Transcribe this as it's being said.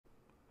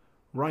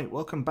Right,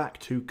 welcome back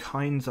to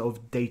Kinds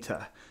of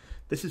Data.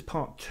 This is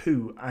part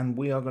 2 and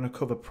we are going to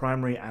cover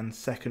primary and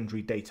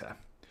secondary data.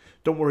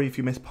 Don't worry if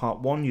you missed part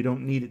 1, you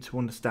don't need it to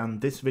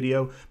understand this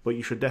video, but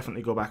you should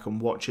definitely go back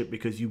and watch it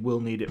because you will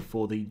need it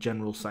for the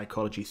general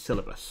psychology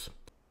syllabus.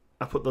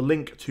 I put the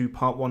link to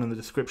part 1 in the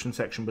description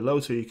section below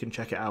so you can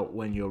check it out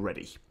when you're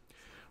ready.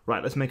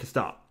 Right, let's make a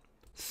start.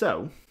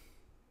 So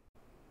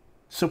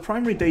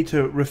primary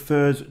data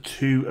refers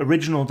to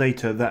original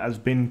data that has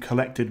been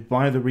collected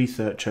by the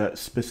researcher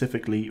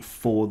specifically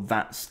for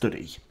that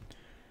study.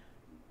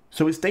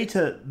 So it's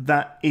data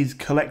that is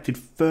collected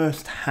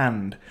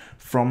first-hand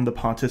from the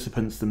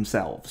participants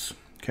themselves.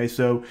 Okay,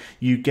 so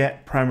you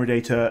get primary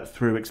data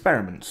through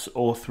experiments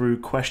or through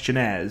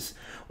questionnaires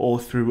or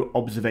through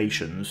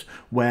observations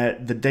where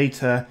the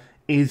data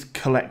is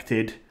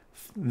collected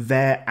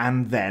there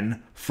and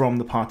then from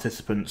the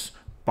participants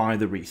by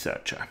the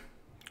researcher.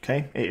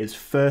 Okay, it is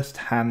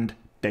first-hand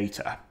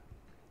data.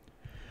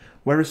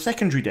 Whereas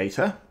secondary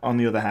data, on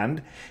the other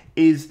hand,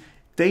 is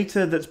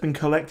data that's been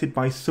collected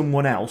by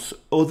someone else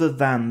other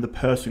than the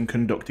person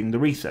conducting the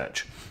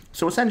research.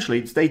 So essentially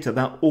it's data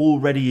that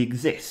already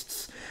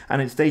exists,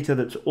 and it's data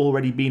that's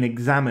already been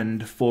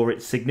examined for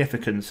its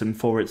significance and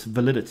for its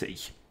validity.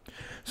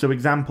 So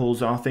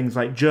examples are things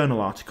like journal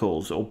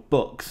articles or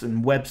books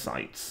and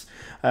websites,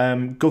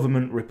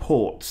 government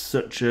reports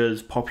such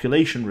as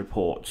population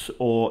reports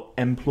or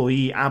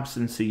employee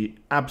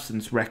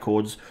absence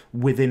records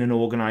within an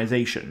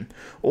organisation.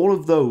 All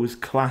of those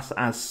class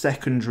as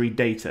secondary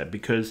data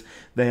because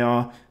they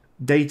are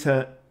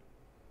data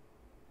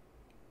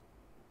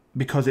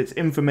because it's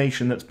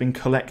information that's been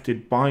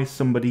collected by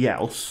somebody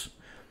else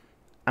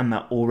and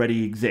that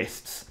already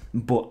exists,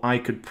 but I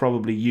could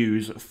probably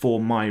use for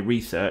my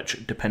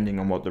research depending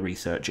on what the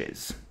research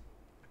is.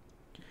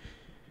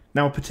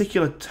 Now, a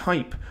particular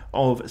type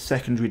of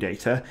secondary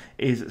data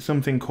is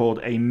something called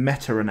a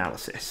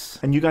meta-analysis.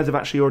 And you guys have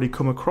actually already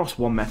come across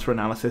one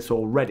meta-analysis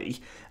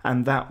already,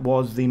 and that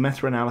was the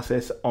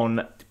meta-analysis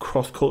on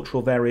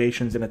cross-cultural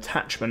variations in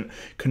attachment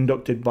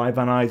conducted by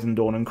Van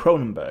Isendorn and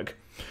Cronenberg.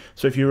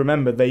 So if you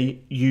remember, they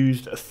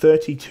used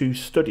 32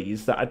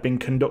 studies that had been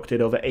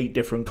conducted over 8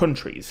 different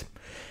countries.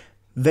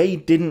 They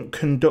didn't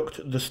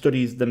conduct the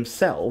studies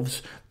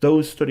themselves.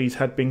 Those studies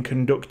had been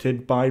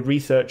conducted by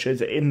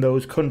researchers in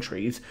those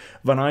countries.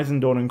 Van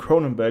Isendorn and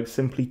Cronenberg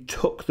simply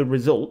took the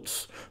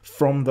results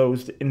from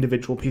those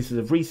individual pieces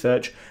of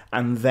research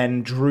and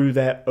then drew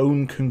their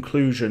own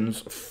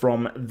conclusions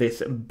from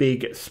this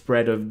big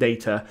spread of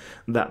data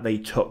that they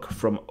took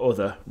from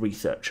other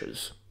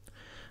researchers.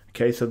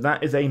 Okay, so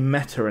that is a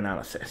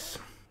meta-analysis.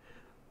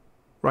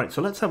 Right,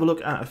 so let's have a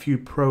look at a few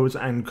pros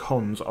and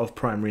cons of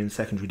primary and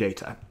secondary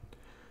data.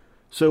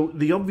 So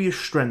the obvious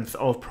strength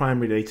of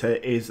primary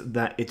data is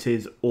that it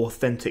is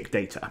authentic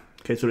data.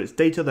 Okay, so it's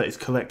data that is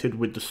collected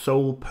with the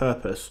sole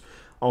purpose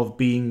of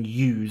being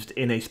used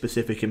in a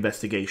specific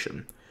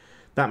investigation.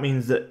 That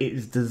means that it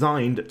is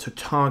designed to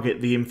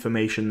target the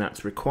information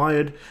that's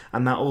required,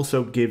 and that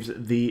also gives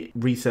the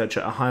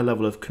researcher a high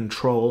level of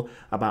control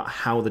about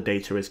how the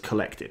data is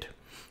collected.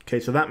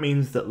 Okay, so that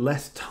means that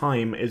less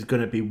time is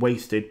going to be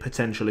wasted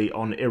potentially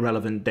on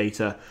irrelevant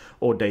data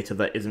or data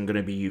that isn't going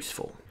to be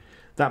useful.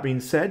 That being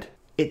said,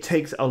 it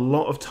takes a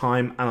lot of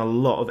time and a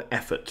lot of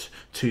effort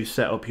to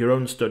set up your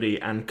own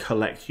study and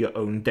collect your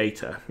own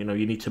data. You know,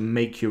 you need to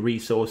make your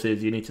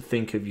resources, you need to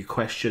think of your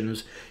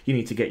questions, you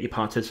need to get your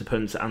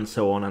participants, and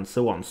so on and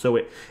so on. So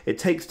it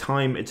takes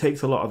time, it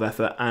takes a lot of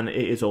effort, and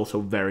it is also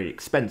very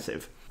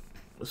expensive.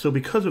 So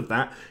because of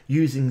that,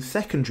 using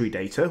secondary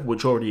data,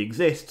 which already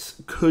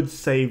exists, could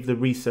save the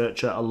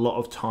researcher a lot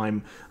of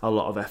time, a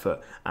lot of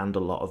effort, and a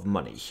lot of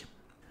money.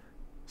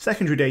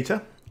 Secondary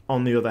data,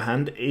 on the other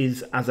hand,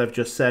 is, as I've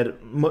just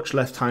said, much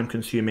less time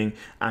consuming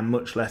and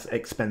much less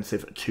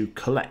expensive to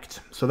collect.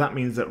 So that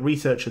means that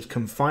researchers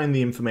can find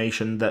the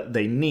information that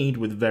they need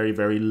with very,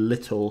 very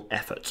little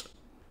effort,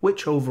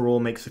 which overall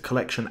makes the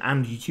collection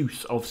and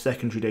use of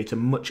secondary data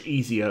much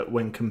easier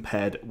when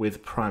compared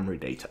with primary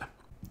data.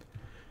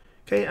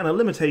 Okay, and a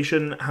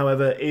limitation,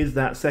 however, is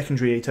that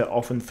secondary data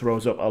often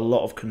throws up a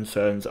lot of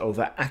concerns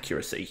over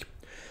accuracy.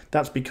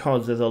 That's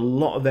because there's a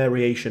lot of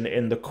variation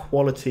in the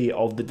quality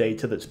of the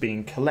data that's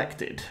being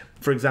collected.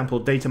 For example,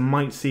 data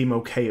might seem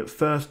okay at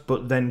first,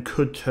 but then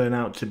could turn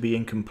out to be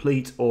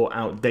incomplete or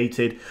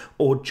outdated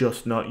or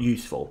just not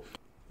useful,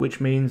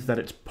 which means that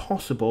it's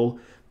possible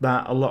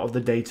that a lot of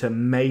the data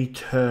may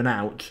turn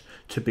out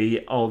to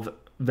be of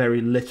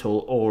very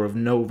little or of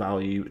no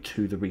value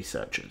to the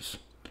researchers.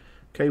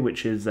 Okay,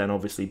 which is then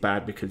obviously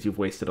bad because you've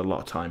wasted a lot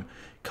of time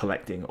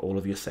collecting all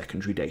of your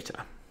secondary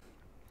data.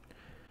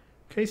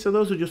 Okay, so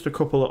those are just a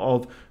couple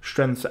of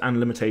strengths and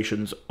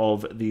limitations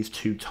of these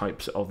two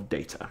types of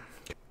data.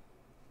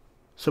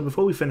 So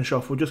before we finish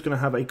off, we're just going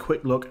to have a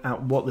quick look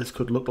at what this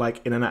could look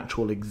like in an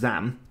actual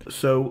exam.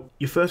 So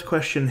your first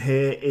question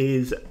here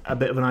is a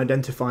bit of an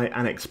identify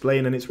and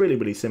explain, and it's really,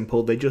 really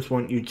simple. They just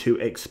want you to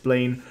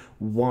explain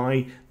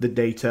why the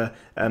data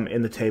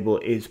in the table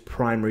is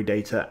primary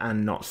data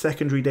and not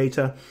secondary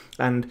data.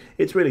 And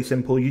it's really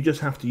simple. You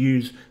just have to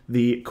use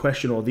the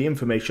question or the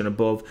information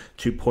above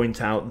to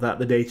point out that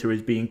the data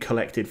is being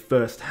collected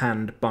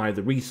firsthand by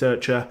the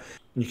researcher.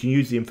 You can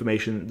use the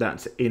information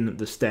that's in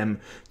the STEM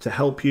to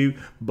help you,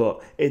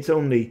 but it's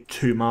only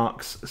 2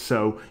 marks,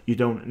 so you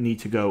don't need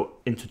to go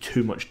into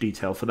too much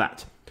detail for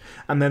that.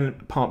 And then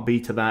part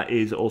B to that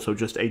is also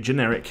just a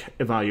generic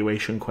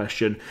evaluation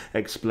question.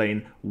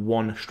 Explain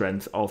one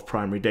strength of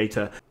primary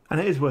data. And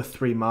it is worth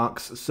 3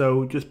 marks,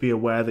 so just be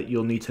aware that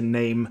you'll need to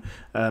name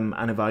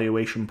an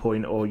evaluation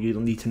point, or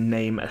you'll need to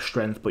name a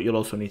strength, but you'll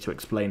also need to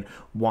explain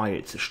why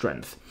it's a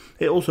strength.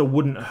 It also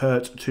wouldn't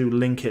hurt to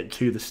link it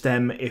to the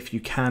STEM if you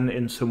can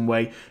in some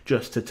way,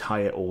 just to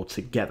tie it all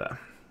together.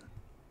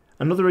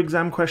 Another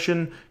exam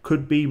question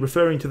could be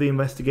referring to the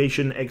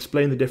investigation,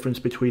 explain the difference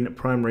between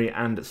primary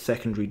and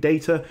secondary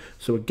data.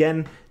 So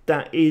again,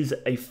 that is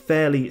a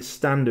fairly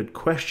standard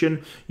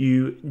question.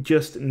 You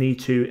just need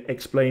to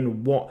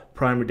explain what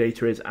primary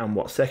data is and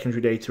what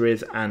secondary data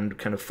is, and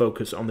kind of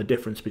focus on the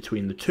difference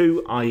between the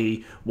two,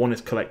 i.e. one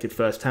is collected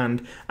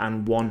firsthand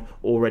and one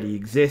already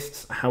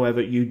exists. However,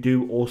 you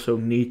do also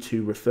need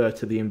to refer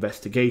to the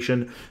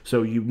investigation,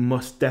 so you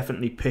must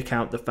definitely pick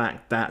out the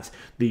fact that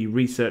the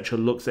researcher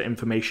looks at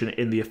information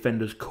in the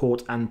offender's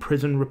court and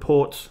prison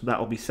reports, that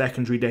will be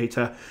secondary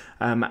data,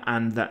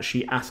 and that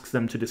she asks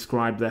them to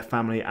describe their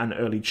family and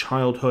early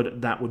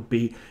childhood, that would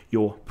be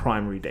your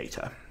primary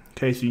data.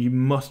 Okay, so you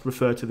must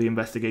refer to the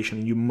investigation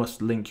and you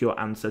must link your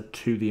answer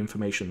to the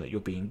information that you're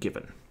being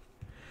given.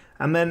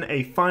 And then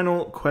a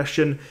final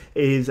question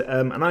is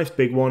a nice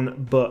big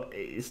one, but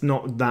it's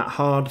not that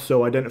hard.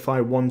 So identify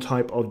one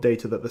type of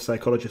data that the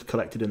psychologist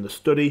collected in the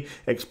study,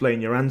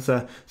 explain your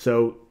answer.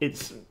 So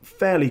it's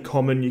fairly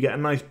common. You get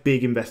a nice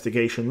big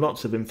investigation,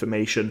 lots of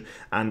information,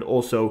 and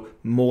also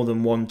more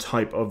than one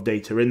type of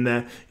data in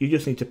there. You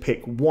just need to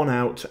pick one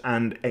out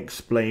and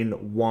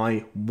explain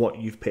why what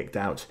you've picked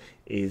out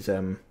is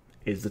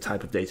the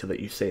type of data that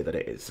you say that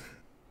it is.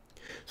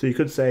 So you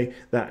could say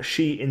that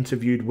she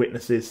interviewed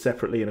witnesses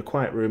separately in a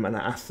quiet room and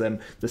asked them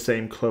the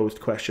same closed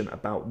question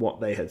about what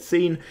they had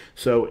seen.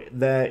 So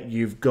there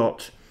you've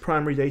got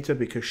primary data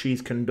because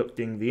she's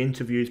conducting the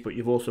interviews, but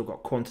you've also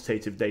got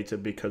quantitative data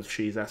because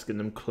she's asking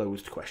them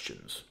closed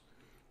questions.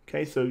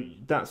 Okay, so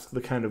that's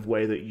the kind of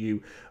way that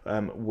you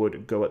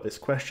would go at this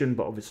question,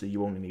 but obviously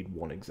you only need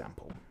one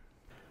example.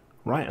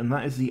 Right, and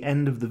that is the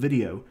end of the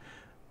video.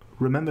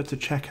 Remember to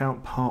check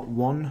out part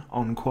 1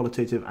 on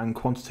qualitative and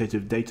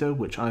quantitative data,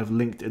 which I have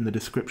linked in the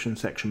description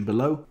section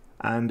below.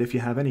 And if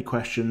you have any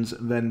questions,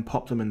 then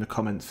pop them in the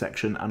comments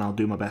section and I'll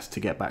do my best to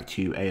get back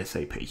to you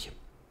ASAP.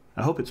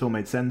 I hope it's all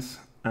made sense,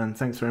 and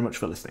thanks very much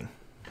for listening.